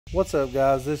What's up,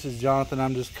 guys? This is Jonathan.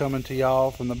 I'm just coming to y'all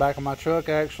from the back of my truck,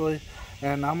 actually,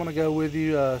 and I'm going to go with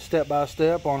you step by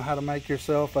step on how to make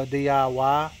yourself a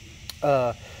DIY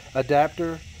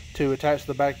adapter to attach to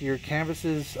the back of your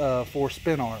canvases for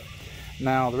spin art.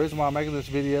 Now, the reason why I'm making this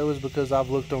video is because I've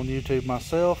looked on YouTube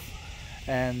myself,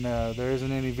 and there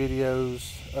isn't any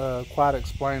videos quite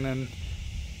explaining,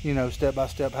 you know, step by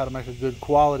step how to make a good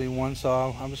quality one,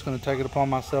 so I'm just going to take it upon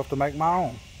myself to make my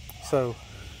own. So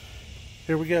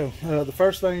here we go. The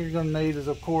first thing you're going to need is,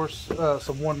 of course,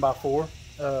 some 1x4.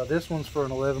 This one's for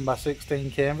an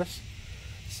 11x16 canvas.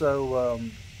 So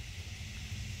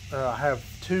I have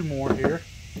two more here.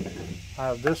 I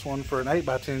have this one for an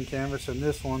 8x10 canvas and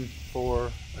this one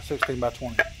for a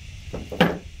 16x20.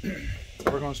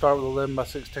 We're going to start with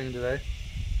 11x16 today.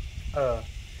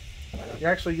 You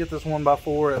actually get this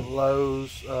 1x4 at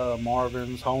Lowe's,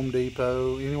 Marvin's, Home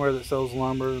Depot, anywhere that sells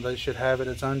lumber. They should have it.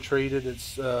 It's untreated.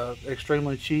 It's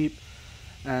extremely cheap,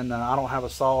 and I don't have a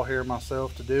saw here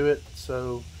myself to do it,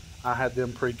 so I had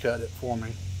them pre-cut it for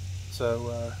me.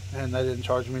 So and they didn't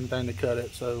charge me anything to cut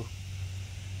it, so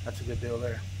that's a good deal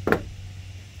there.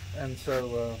 And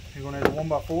so you're going to need a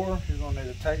 1x4. You're going to need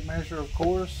a tape measure, of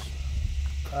course.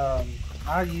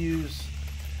 I use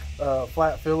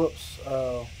flat Phillips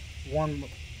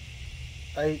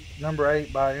number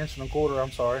 8 by 1.25 inches.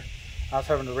 I'm sorry, I was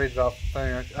having to read it off the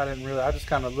thing. I just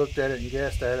kind of looked at it and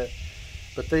guessed at it.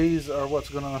 But these are what's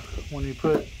gonna, when you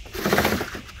put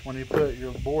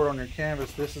your board on your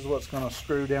canvas, this is what's gonna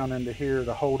screw down into here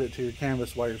to hold it to your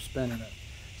canvas while you're spinning it.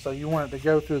 So you want it to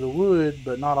go through the wood,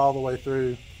 but not all the way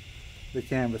through the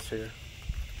canvas here.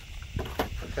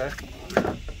 Okay.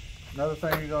 Another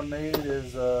thing you're going to need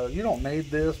is, you don't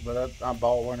need this, but I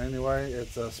bought one anyway.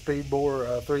 It's a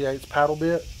Speedbore 3/8 paddle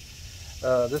bit.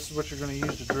 This is what you're going to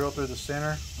use to drill through the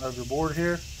center of your board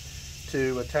here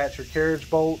to attach your carriage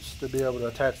bolts, to be able to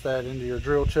attach that into your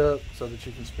drill chuck so that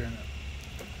you can spin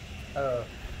it.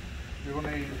 You're going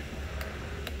to need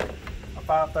a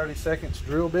 5/32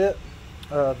 drill bit.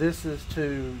 This is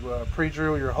to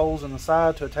pre-drill your holes in the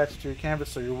side to attach it to your canvas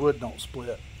so your wood don't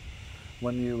split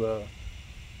when you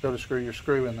go to screw your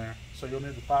screw in there. So you'll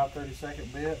need the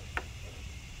 5/32 bit.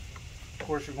 Of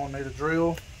course, you're going to need a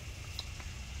drill,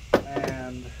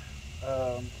 and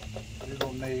you're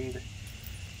going to need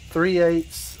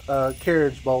 3/8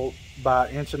 carriage bolt by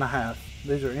 1.5 inches.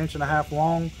 These are 1.5 inches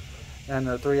long and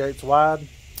they're 3/8 wide.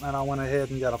 And I went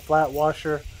ahead and got a flat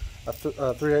washer, a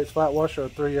 3/8 flat washer, a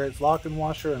 3/8 locking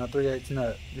washer, and a 3/8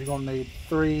 nut. You're going to need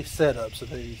 3 setups of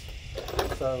these.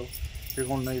 So you're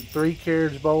going to need 3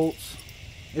 carriage bolts.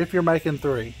 If you're making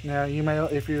 3, now you may,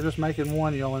 if you're just making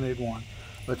 1, you only need 1,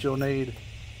 but you'll need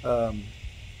the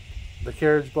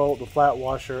carriage bolt, the flat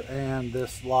washer, and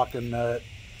this locking nut,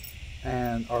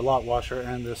 or lock washer,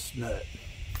 and this nut.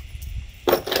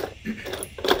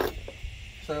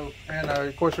 So, and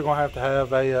of course you're going to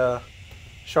have a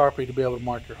Sharpie to be able to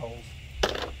mark your holes.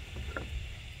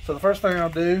 So the first thing I'll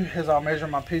do is I'll measure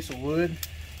my piece of wood.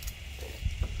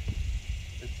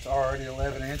 It's already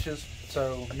 11 inches.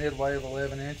 So midway of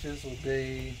 11 inches would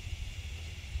be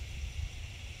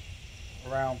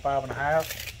around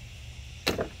 5.5.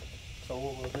 So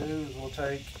what we'll do is we'll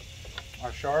take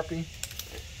our Sharpie.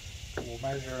 I'll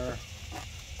measure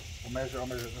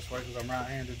it this way because I'm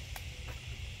right-handed.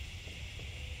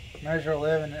 Measure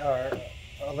 11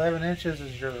 inches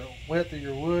is your width of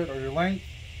your wood, or your length,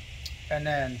 and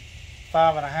then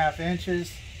 5.5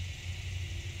 inches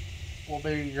will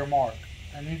be your mark.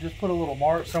 And you just put a little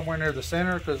mark somewhere near the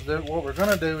center, because what we're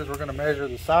going to do is we're going to measure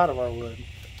the side of our wood.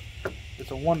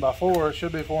 It's a 1x4, it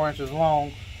should be 4 inches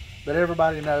long, but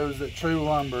everybody knows that true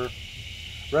lumber,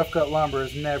 rough cut lumber,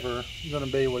 is never going to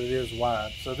be what it is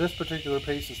wide. So this particular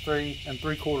piece is 3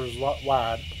 3/4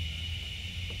 wide.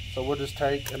 So we'll just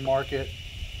take and mark it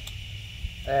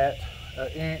at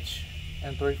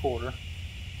 1 3/4 inches,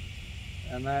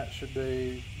 and that should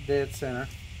be dead center.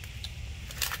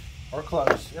 Or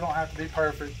close. It don't have to be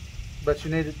perfect, but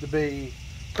you need it to be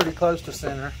pretty close to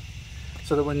center,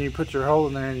 so that when you put your hole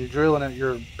in there and you're drilling it,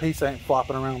 your piece ain't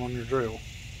flopping around on your drill.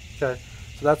 Okay,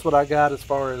 so that's what I got as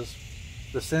far as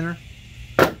the center.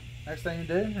 Next thing you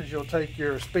do is you'll take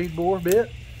your Speedbore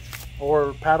bit,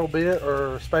 or paddle bit,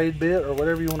 or spade bit, or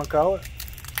whatever you want to call it,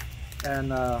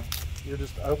 and you'll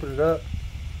just open it up.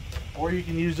 Or you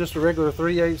can use just a regular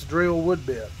 3/8 drill wood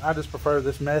bit. I just prefer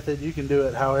this method. You can do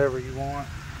it however you want.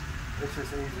 It's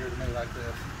just easier to me like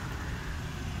this.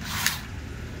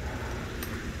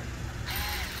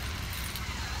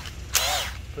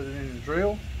 Put it in the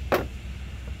drill,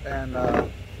 and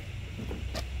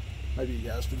maybe you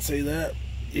guys can see that.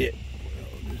 Yeah,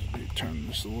 well, just turn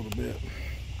this a little bit.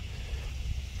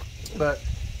 But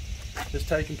Just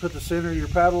take and put the center of your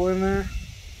paddle in there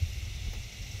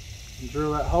and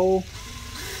drill that hole.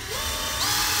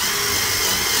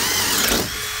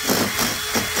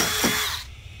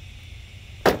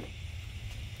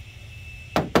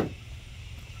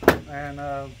 And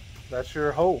that's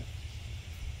your hole.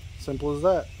 Simple as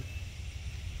that.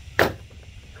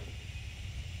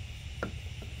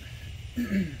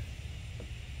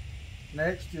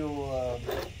 Next, you'll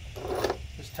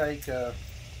just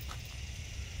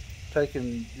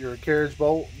taking your carriage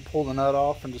bolt and pull the nut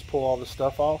off and just pull all the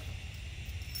stuff off.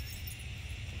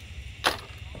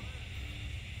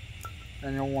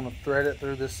 And you'll want to thread it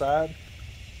through this side.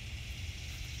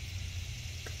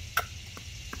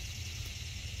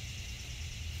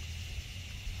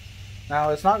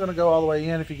 Now it's not going to go all the way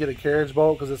in if you get a carriage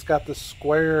bolt, because it's got this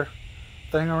square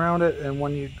thing around it, and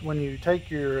when you take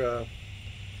your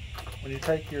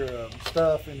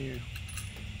stuff and you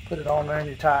put it on there and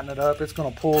you tighten it up, it's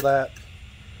going to pull that.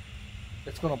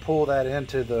 It's going to pull that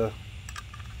into the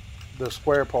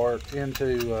square part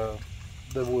into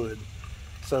the wood,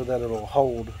 so that it'll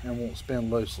hold and won't spin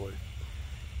loosely.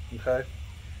 Okay,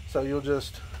 so you'll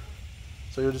just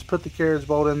put the carriage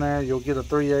bolt in there. You'll get a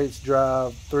 3/8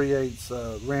 drive,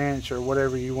 3/8 wrench, or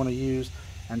whatever you want to use,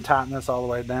 and tighten this all the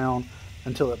way down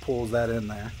until it pulls that in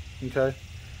there. Okay,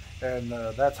 and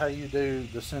that's how you do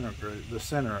the center group,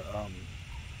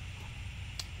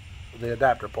 the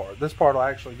adapter part. This part will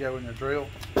actually go in your drill.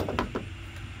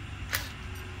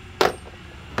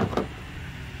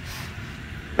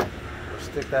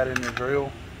 Stick that in your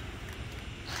drill,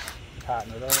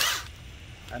 tighten it up,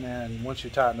 and then once you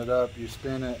tighten it up, you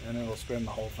spin it and it'll spin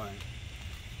the whole thing.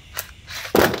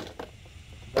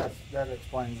 That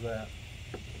explains that.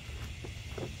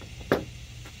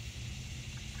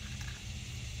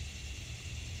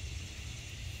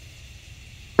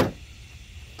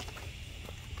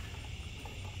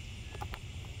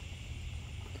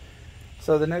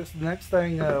 So the next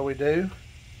thing we do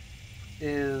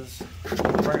is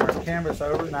bring our canvas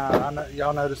over. Now,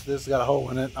 y'all notice this has got a hole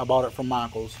in it. I bought it from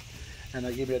Michael's, and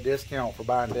they give you a discount for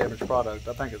buying damaged product.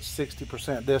 I think it's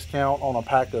 60% discount on a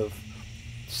pack of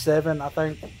 7, I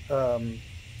think,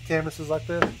 canvases like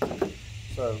this.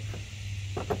 So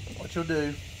what you'll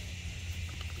do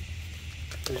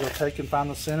is you'll take and find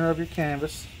the center of your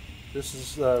canvas. This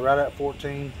is right at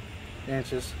 14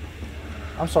 inches.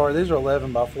 I'm sorry, these are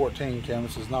 11 by 14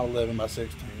 canvases, not 11 by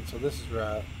 16. So this is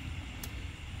right.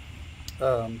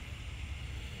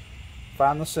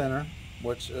 Find the center,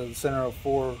 which the center of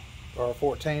 4 or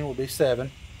 14 will be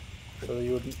 7. So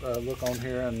you would look on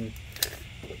here and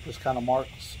just kind of mark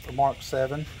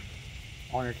 7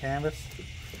 on your canvas.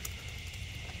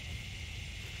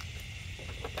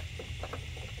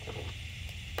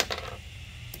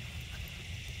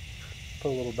 Put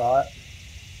a little dot.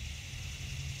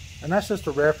 And that's just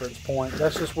a reference point.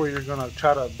 That's just where you're going to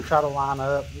try to line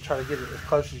up and try to get it as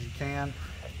close as you can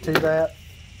to that.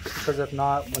 Because if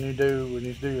not, when you do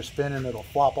your spinning, it'll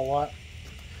flop a lot.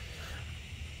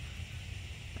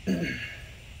 And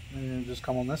you just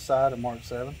come on this side and mark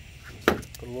 7.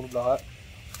 Put a little dot.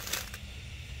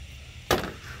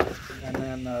 And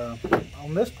then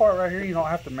on this part right here, you don't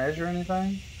have to measure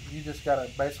anything. You just got to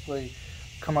basically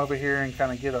come over here and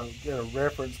kind of get a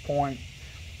reference point,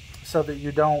 so that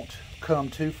you don't come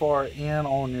too far in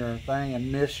on your thing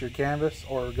and miss your canvas,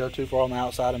 or go too far on the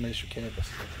outside and miss your canvas.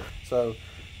 So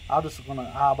I'm just going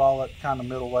to eyeball it kind of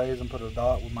middle ways and put a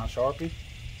dot with my Sharpie.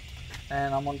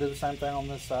 And I'm going to do the same thing on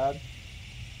this side.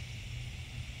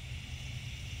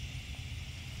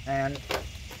 And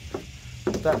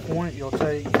at that point, you'll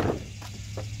take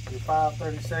your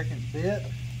 5/32 bit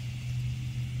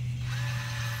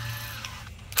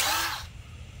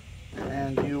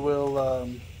and you will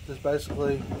just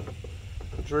basically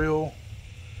drill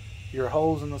your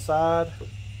holes in the side,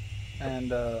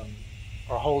 and or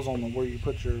holes on where you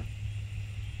put your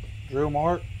drill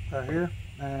mark right here,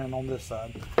 and on this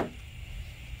side.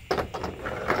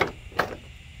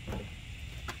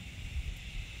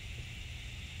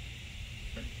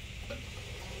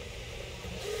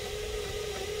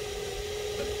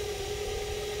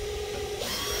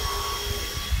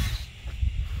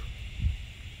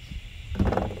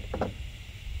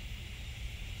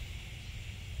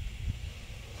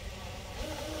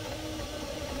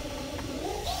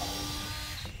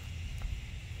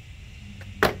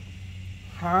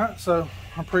 Alright, so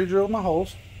I pre-drilled my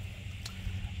holes,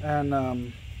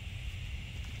 and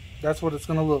that's what it's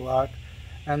going to look like.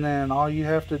 And then all you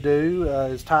have to do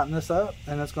is tighten this up,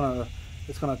 and it's going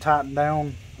to tighten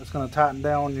down. It's going to tighten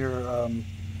down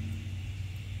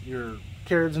your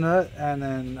carriage nut, and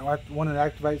then when it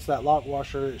activates that lock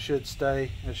washer, it should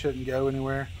stay. It shouldn't go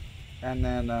anywhere. and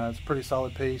then it's a pretty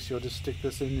solid piece. You'll just stick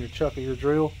this in your chuck of your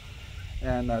drill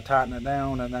and tighten it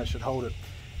down, and that should hold it.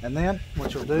 And then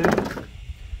what you'll do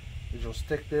is you'll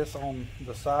stick this on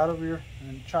the side of your,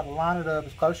 and try to line it up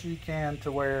as close as you can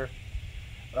to where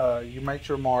you make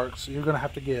your marks. You're going to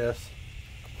have to guess.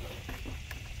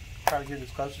 Try to get it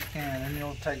as close as you can, and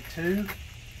you'll take 2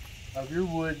 of your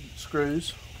wood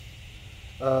screws,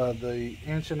 the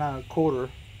 1 1/4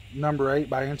 inch, number 8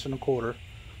 by 1 1/4 inch,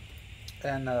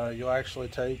 and you'll actually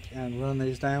take and run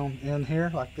these down in here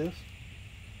like this.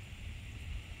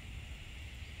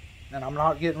 And I'm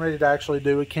not getting ready to actually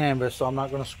do a canvas, so I'm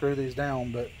not going to screw these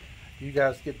down, but you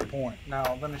guys get the point.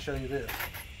 Now let me show you this.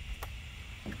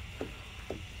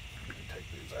 Take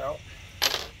these out.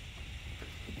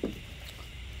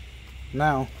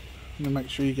 Now let me make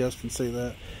sure you guys can see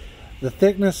that. The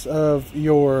thickness of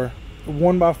your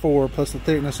 1x4 plus the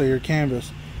thickness of your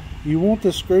canvas, you want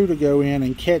the screw to go in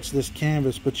and catch this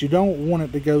canvas, but you don't want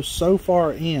it to go so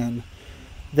far in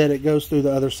that it goes through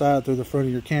the other side, through the front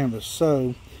of your canvas.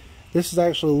 So this is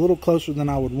actually a little closer than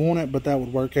I would want it, but that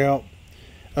would work out.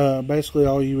 Basically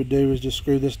all you would do is just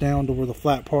screw this down to where the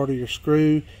flat part of your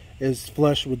screw is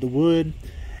flush with the wood,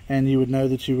 and you would know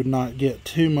that you would not get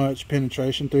too much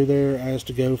penetration through there as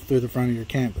to go through the front of your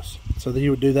canvas. So that you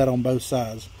would do that on both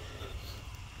sides.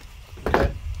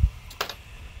 Okay.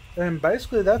 And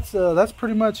basically that's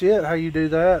pretty much it, how you do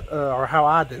that, or how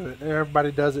I do it.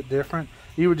 Everybody does it different.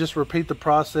 You would just repeat the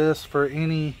process for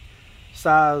any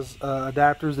size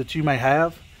adapters that you may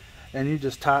have, and you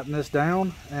just tighten this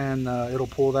down, and it'll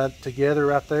pull that together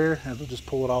right there, and it'll just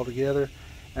pull it all together.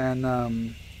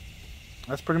 And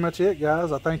that's pretty much it,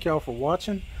 guys. I thank y'all for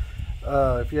watching.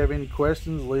 If you have any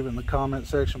questions, leave it in the comment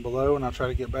section below, and I'll try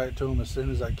to get back to them as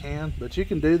soon as I can. But you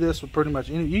can do this with pretty much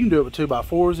any, you can do it with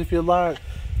 2x4s if you'd like,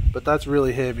 but that's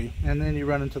really heavy, and then you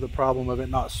run into the problem of it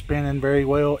not spinning very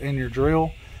well in your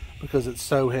drill because it's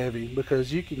so heavy.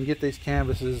 Because you can get these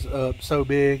canvases up so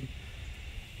big,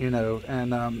 you know.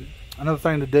 And another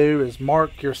thing to do is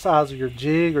mark your size of your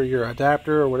jig or your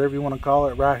adapter or whatever you want to call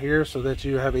it right here, so that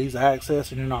you have easy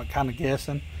access and you're not kind of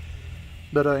guessing.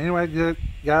 But anyway,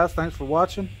 guys, thanks for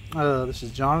watching. This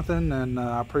is Jonathan, and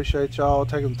I appreciate y'all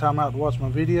taking the time out to watch my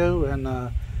video,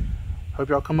 and hope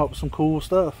y'all come up with some cool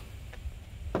stuff.